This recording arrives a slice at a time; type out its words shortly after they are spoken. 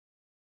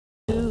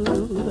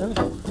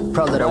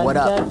Proleter, what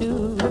up?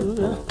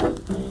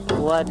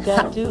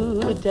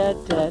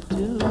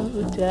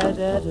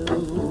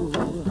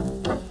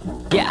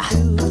 Yeah,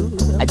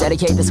 I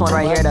dedicate this one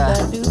right here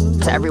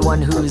to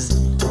everyone who's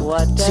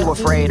too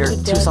afraid or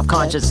too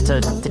self-conscious to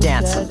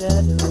dance.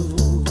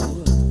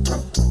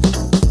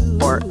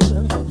 Or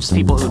just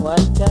people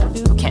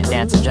who can't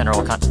dance in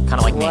general, kind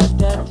of like me.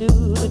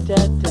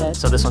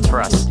 So this one's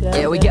for us.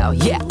 Here we go,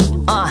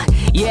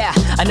 yeah,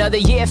 another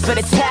year for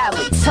the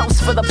tally,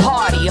 toast for the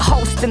party,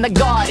 host in the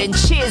garden,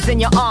 cheers in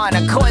your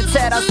honor,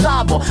 quartet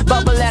ensemble,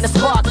 bubble and a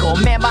sparkle,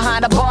 man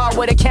behind the bar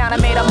with a counter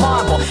made of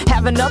marble,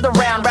 have another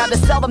round, rather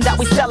seldom that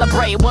we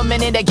celebrate,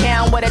 woman in a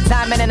gown with a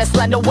diamond and a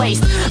slender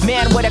waist,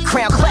 man with a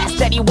crown class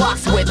that he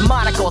walks with,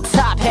 monocle,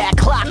 top hat,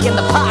 clock in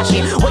the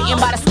pocket, waiting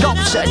by the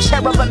sculpture,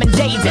 cherubim and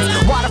daisies,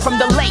 water from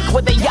the lake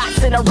with the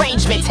yachts in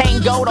arrangement,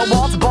 tango to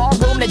waltz,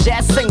 ballroom to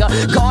jazz singer,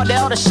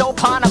 Gardel to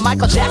Chopin to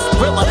Michael Jackson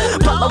thriller,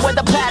 butler with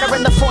a platter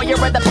in the foyer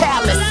of the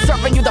palace,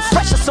 serving you the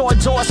freshest hors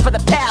d'oeuvres for the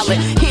palate.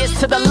 Here's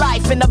to the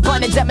life in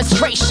abundant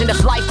demonstration.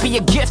 If life be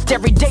a gift,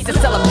 every day's a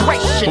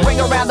celebration. Ring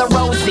around the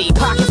rosy,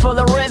 pocket full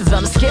of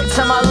rhythm. Skip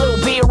to my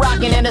loop, be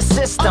rocking in the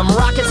system.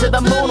 Rocking to the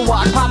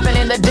moonwalk, popping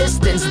in the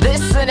distance.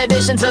 This in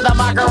addition to the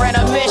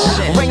Macarena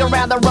mission. Ring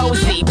around the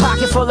rosy,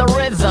 pocket full of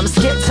rhythm.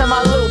 Skip to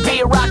my loop,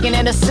 be rocking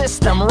in the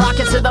system.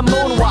 Rocking to the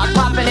moonwalk,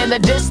 popping in the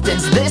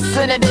distance. This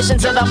in addition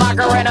to the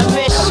Macarena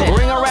mission.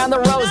 Ring around the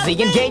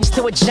rosy, engaged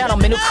to a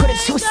gentleman who couldn't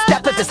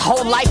two-step if his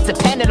whole life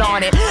depended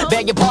on it.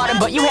 Beg your pardon,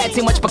 but you had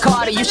too much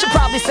Bacardi. You should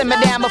probably simmer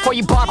down before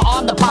you bark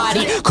on the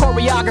potty.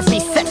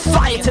 Choreography set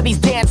fire to these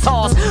dance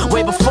halls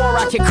way before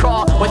I could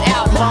crawl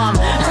without mom.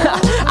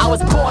 I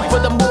was born for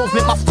the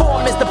movement. My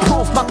form is the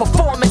proof. My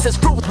performance is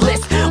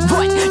ruthless.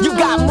 What? You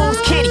got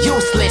moves, kid,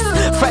 useless.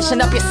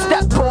 Freshen up your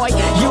step, boy.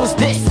 Use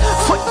this.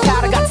 Foot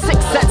powder got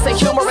 6 sets of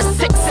humor and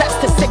 6 sets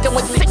to sicken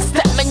with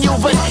 6-step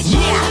maneuvers.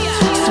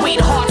 Yeah,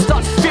 sweetheart,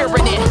 start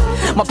fearing it.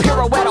 My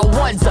pirouette on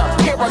one's a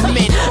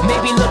pyramid.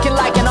 Maybe looking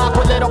like an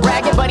awkward little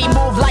ragged, but he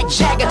moved like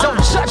Jagger. Don't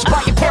judge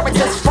by your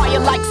appearances. Fire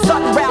like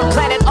sun round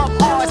planet of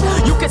Mars.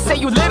 You could say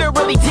you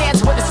literally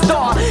dance with a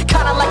star,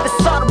 kinda like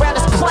the sun around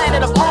this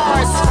planet of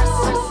ours.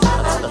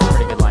 That's a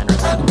pretty good line right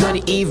there.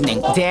 Good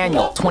evening,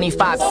 Daniel,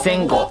 25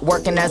 single.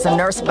 Working as a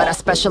nurse, but I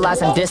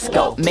specialize in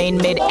disco. Main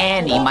mid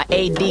Annie, my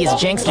AD is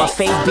Jinx. My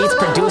fave beats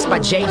produced by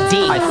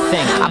JD. I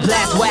think I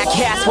blast whack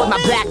hats with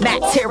my black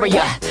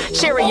materia.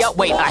 Cheery up,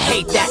 wait, I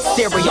hate that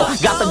cereal.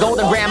 Got the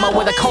golden grandma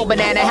with a cold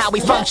banana, how we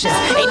functions.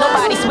 Ain't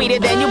nobody sweeter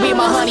than you, be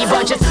my honey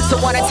bunches. So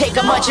when I take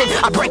a munchin',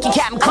 I break your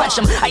cat and crunch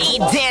 'em. I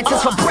eat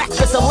dances for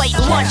breakfast and late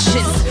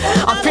lunches.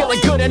 I'm feeling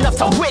good enough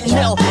to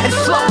windmill and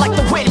flow like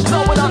the wind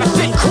blowing on a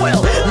thin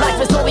quill. Life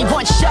is only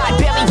one shot,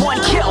 barely one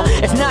kill.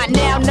 If not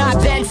now,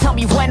 not then, tell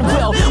me when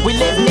will. We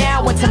live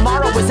now when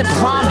tomorrow isn't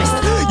promised.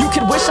 You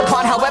could wish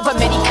upon however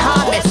many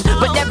comets,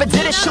 but never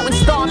did a shooting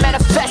star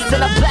manifest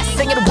in a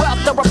blessing and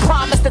wealth or a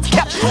promise that's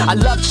kept. I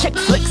love chick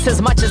flicks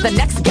as much as the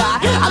next guy.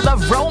 I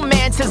love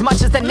romance as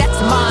much as the next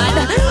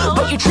mine.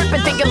 But you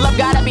trippin' thinking love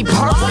gotta be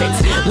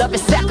perfect. Love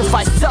is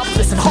sacrifice,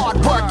 selfless and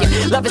hard working.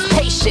 Love is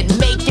patient,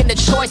 making the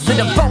choice of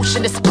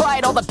devotion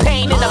despite all the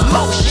pain and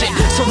emotion.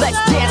 So let's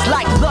dance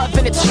like love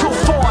in its true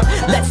form.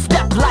 Let's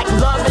step like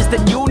love is the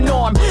new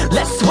norm.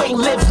 Let's swing,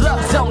 live,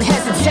 love, don't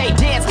hesitate.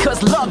 Dance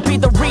cause love be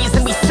the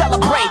reason we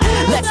celebrate.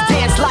 Let's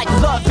dance like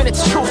love in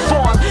its true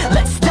form.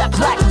 Let's step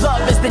like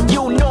love is the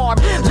new norm.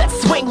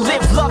 Let's swing,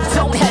 live, love,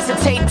 don't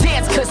hesitate.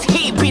 Dance cause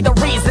he be the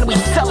reason we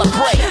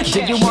celebrate.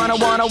 Do you wanna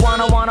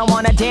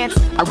dance?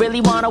 I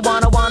really wanna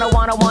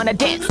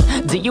dance.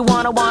 Do you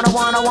wanna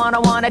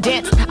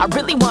dance? I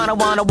really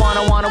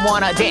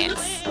wanna dance.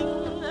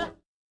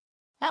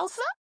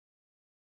 Elsa?